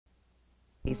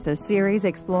a series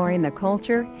exploring the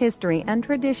culture, history, and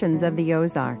traditions of the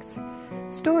Ozarks.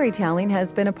 Storytelling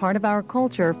has been a part of our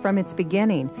culture from its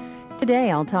beginning.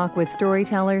 Today, I'll talk with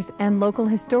storytellers and local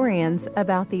historians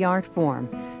about the art form.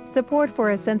 Support for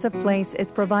A Sense of Place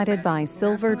is provided by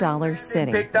Silver Dollar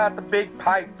City. They picked out the big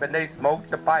pipe and they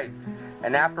smoked the pipe.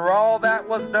 And after all that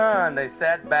was done, they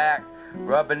sat back,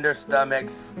 rubbing their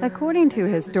stomachs. According to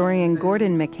historian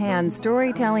Gordon McCann,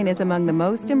 storytelling is among the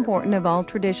most important of all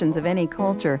traditions of any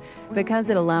culture because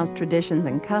it allows traditions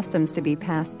and customs to be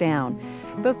passed down.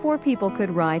 Before people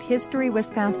could write, history was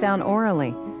passed down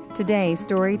orally. Today,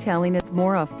 storytelling is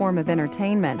more a form of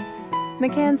entertainment.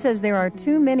 McCann says there are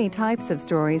too many types of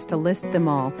stories to list them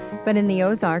all, but in the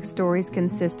Ozarks, stories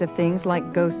consist of things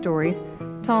like ghost stories,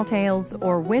 tall tales,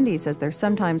 or windies as they're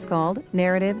sometimes called,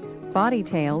 narratives, body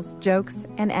tales, jokes,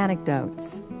 and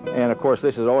anecdotes. And of course,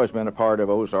 this has always been a part of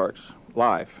Ozarks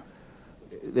life.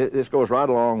 This goes right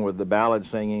along with the ballad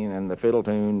singing and the fiddle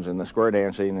tunes and the square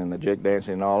dancing and the jig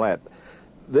dancing and all that.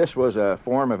 This was a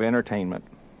form of entertainment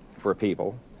for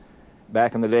people.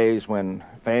 Back in the days when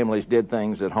families did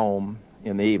things at home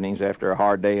in the evenings after a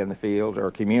hard day in the fields, or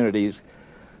communities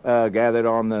gathered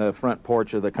on the front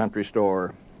porch of the country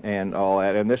store and all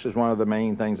that. And this is one of the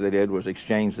main things they did, was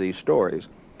exchange these stories.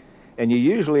 And you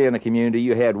usually in a community,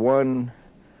 you had one,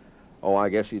 I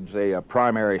guess you'd say a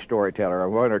primary storyteller, or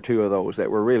one or two of those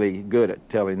that were really good at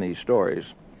telling these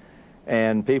stories.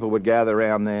 And people would gather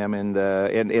around them, and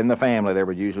in the family there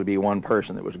would usually be one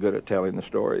person that was good at telling the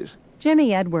stories.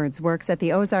 Jimmy Edwards works at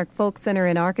the Ozark Folk Center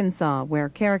in Arkansas, where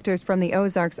characters from the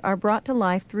Ozarks are brought to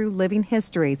life through living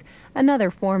histories, another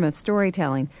form of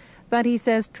storytelling. But he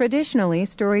says traditionally,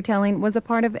 storytelling was a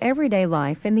part of everyday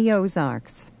life in the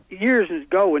Ozarks. Years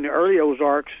ago, in the early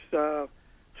Ozarks,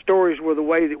 stories were the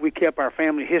way that we kept our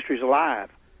family histories alive.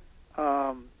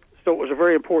 So it was a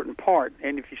very important part.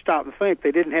 And if you stop and think,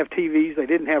 they didn't have TVs, they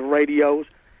didn't have radios.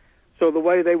 So the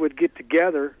way they would get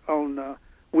together on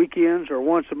weekends or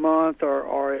once a month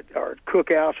or at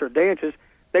cookouts or dances,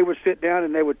 they would sit down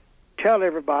and they would tell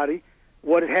everybody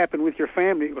what had happened with your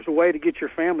family. It was a way to get your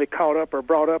family caught up or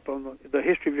brought up on the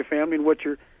history of your family and what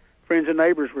your friends and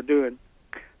neighbors were doing.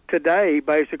 Today,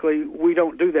 basically, we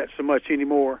don't do that so much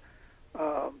anymore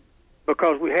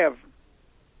because we have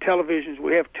televisions,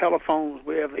 we have telephones,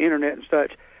 we have the internet and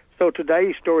such. So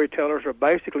today's storytellers are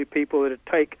basically people that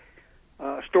take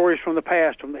stories from the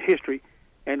past, from the history,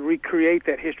 and recreate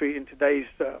that history in today's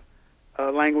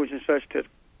language and such to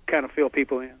kind of fill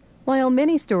people in. While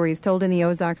many stories told in the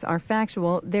Ozarks are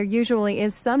factual, there usually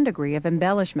is some degree of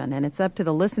embellishment, and it's up to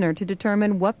the listener to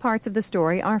determine what parts of the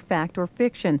story are fact or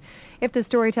fiction. If the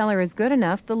storyteller is good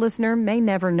enough, the listener may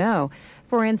never know.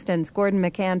 For instance, Gordon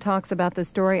McCann talks about the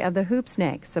story of the hoop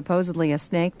snake, supposedly a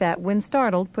snake that, when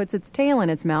startled, puts its tail in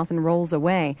its mouth and rolls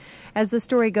away. As the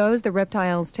story goes, the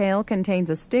reptile's tail contains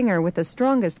a stinger with the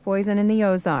strongest poison in the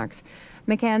Ozarks.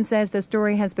 McCann says the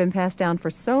story has been passed down for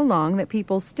so long that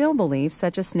people still believe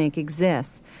such a snake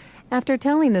exists. After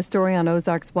telling the story on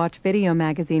Ozarks Watch Video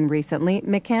magazine recently,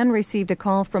 McCann received a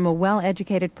call from a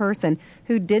well-educated person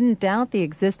who didn't doubt the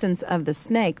existence of the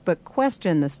snake but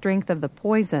questioned the strength of the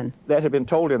poison. That had been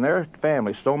told in their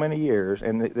family so many years,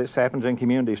 and this happens in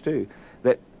communities too,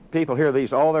 that people hear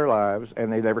these all their lives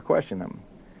and they never question them.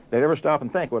 They never stop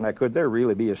and think, well, could there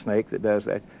really be a snake that does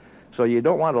that? So you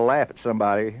don't want to laugh at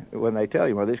somebody when they tell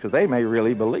you one of these, because they may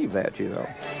really believe that, you know.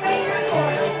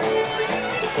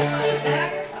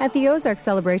 At the Ozark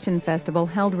Celebration Festival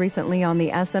held recently on the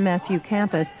SMSU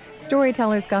campus,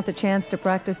 storytellers got the chance to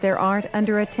practice their art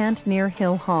under a tent near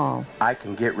Hill Hall. I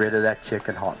can get rid of that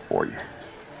chicken hawk for you.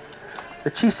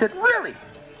 The chief said, really?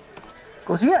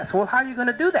 Goes, yes. Well, how are you going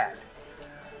to do that?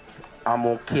 I'm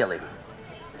going to kill him.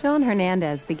 John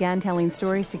Hernandez began telling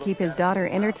stories to keep his daughter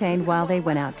entertained while they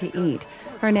went out to eat.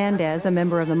 Hernandez, a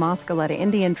member of the Moscaletta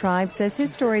Indian tribe, says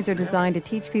his stories are designed to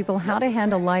teach people how to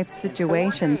handle life's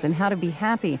situations and how to be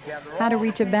happy, how to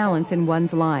reach a balance in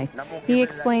one's life. He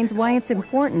explains why it's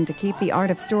important to keep the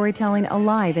art of storytelling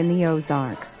alive in the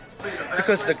Ozarks.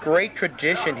 Because it's a great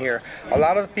tradition here. A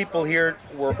lot of the people here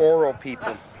were oral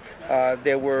people.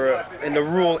 They were in the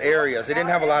rural areas. They didn't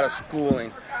have a lot of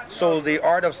schooling. So the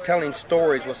art of telling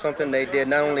stories was something they did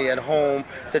not only at home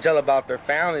to tell about their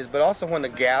families, but also when the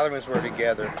gatherings were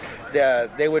together.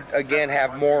 They would, again,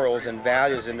 have morals and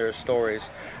values in their stories.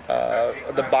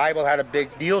 The Bible had a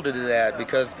big deal to do that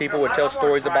because people would tell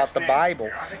stories about the Bible.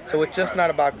 So it's just not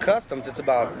about customs. It's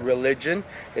about religion.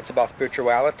 It's about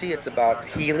spirituality. It's about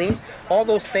healing. All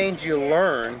those things you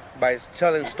learn by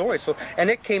telling stories. And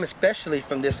it came especially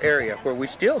from this area where we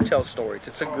still tell stories.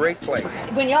 It's a great place.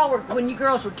 When you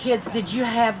girls were kids, did you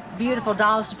have beautiful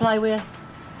dolls to play with?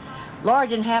 Laura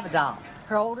didn't have a doll.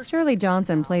 Her older Shirley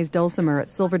Johnson plays dulcimer at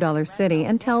Silver Dollar City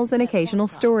and tells an occasional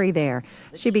story there.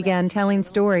 She began telling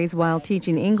stories while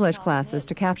teaching English classes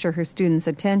to capture her students'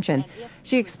 attention.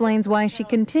 She explains why she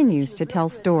continues to tell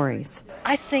stories.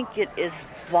 I think it is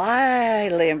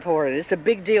vitally important. It's a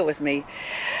big deal with me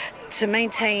to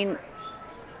maintain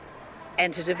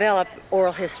and to develop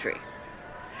oral history.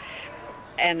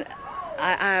 And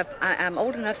I'm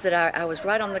old enough that I was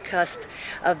right on the cusp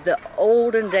of the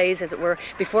olden days, as it were,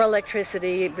 before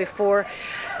electricity, before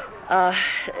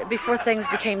things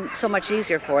became so much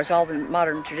easier for us, all the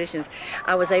modern traditions.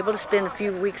 I was able to spend a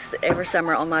few weeks every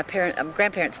summer on my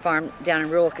grandparents' farm down in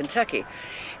rural Kentucky.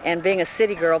 And being a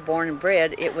city girl born and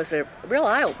bred, it was a real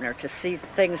eye-opener to see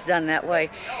things done that way.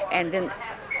 And then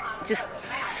just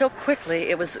so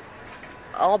quickly, it was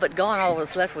all but gone. All that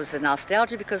was left was the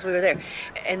nostalgia because we were there.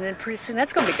 And then pretty soon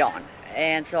that's going to be gone.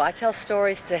 And so I tell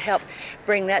stories to help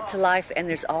bring that to life. And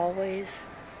there's always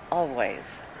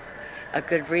a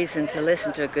good reason to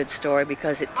listen to a good story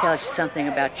because it tells you something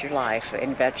about your life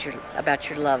and about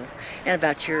your love and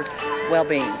about your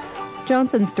well-being.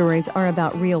 Johnson's stories are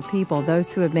about real people, those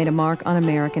who have made a mark on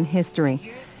American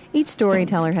history. Each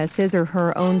storyteller has his or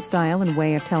her own style and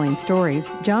way of telling stories.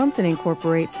 Johnson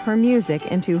incorporates her music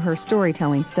into her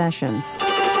storytelling sessions.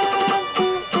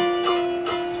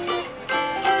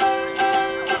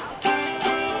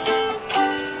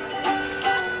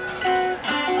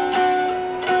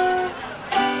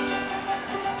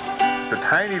 The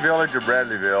tiny village of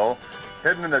Bradleyville,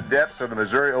 hidden in the depths of the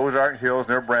Missouri Ozark Hills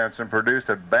near Branson, produced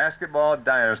a basketball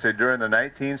dynasty during the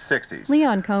 1960s.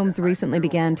 Leon Combs recently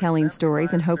began telling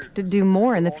stories and hopes to do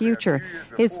more in the future.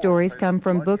 His stories come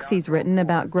from books he's written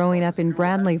about growing up in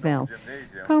Bradleyville.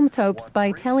 Combs hopes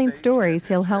by telling stories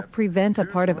he'll help prevent a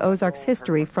part of Ozark's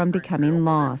history from becoming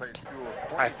lost.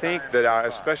 I think that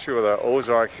especially with the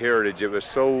Ozark heritage, it was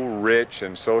so rich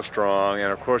and so strong,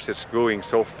 and of course it's going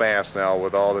so fast now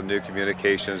with all the new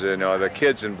communications. You know, the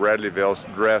kids in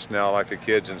Bradleyville dress now like the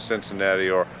kids in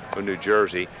Cincinnati or New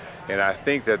Jersey, and I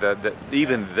think that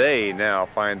even they now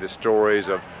find the stories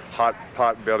of hot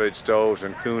pot-bellied stoves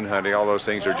and coon hunting, all those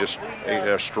things are just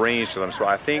strange to them. So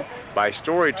I think by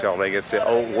storytelling, it's the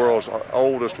world's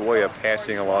oldest way of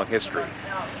passing along history.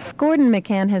 Gordon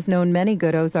McCann has known many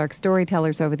good Ozark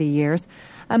storytellers over the years.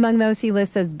 Among those he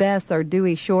lists as best are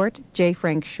Dewey Short, J.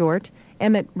 Frank Short,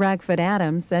 Emmett Ragfoot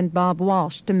Adams, and Bob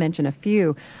Walsh, to mention a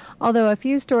few. Although a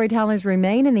few storytellers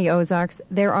remain in the Ozarks,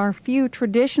 there are few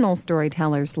traditional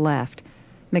storytellers left.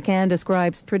 McCann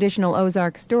describes traditional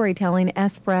Ozark storytelling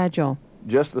as fragile.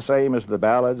 Just the same as the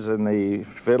ballads and the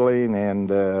fiddling and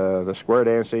the square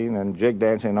dancing and jig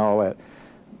dancing and all that.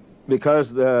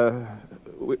 Because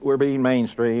we're being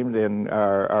mainstreamed and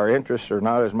our interests are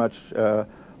not as much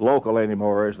local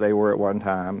anymore as they were at one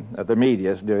time. The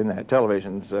media's doing that.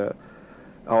 Television's,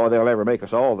 they'll never make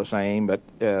us all the same, but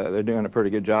they're doing a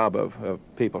pretty good job of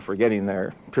people forgetting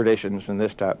their traditions and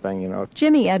this type of thing, you know.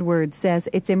 Jimmy Edwards says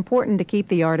it's important to keep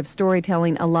the art of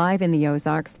storytelling alive in the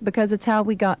Ozarks because it's how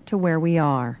we got to where we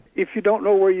are. If you don't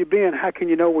know where you've been, how can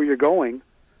you know where you're going?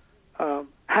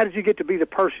 How did you get to be the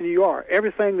person you are?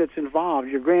 Everything that's involved,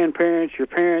 your grandparents, your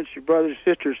parents, your brothers,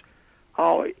 sisters,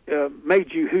 all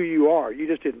made you who you are. You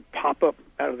just didn't pop up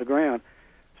out of the ground.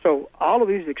 So all of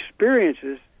these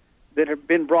experiences that have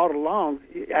been brought along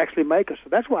actually make us. So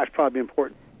that's why it's probably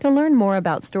important. To learn more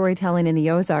about storytelling in the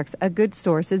Ozarks, a good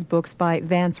source is books by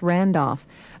Vance Randolph.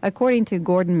 According to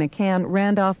Gordon McCann,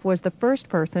 Randolph was the first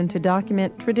person to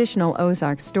document traditional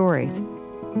Ozark stories.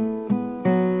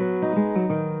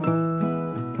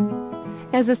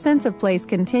 As A Sense of Place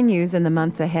continues in the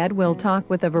months ahead, we'll talk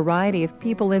with a variety of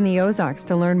people in the Ozarks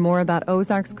to learn more about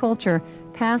Ozarks culture,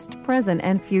 past, present,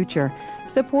 and future.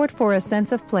 Support for A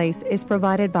Sense of Place is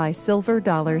provided by Silver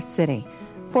Dollar City.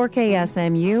 For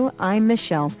KSMU, I'm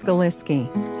Michelle Skilenski.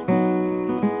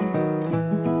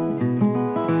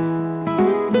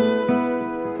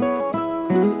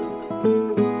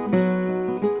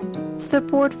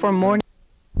 Support for morning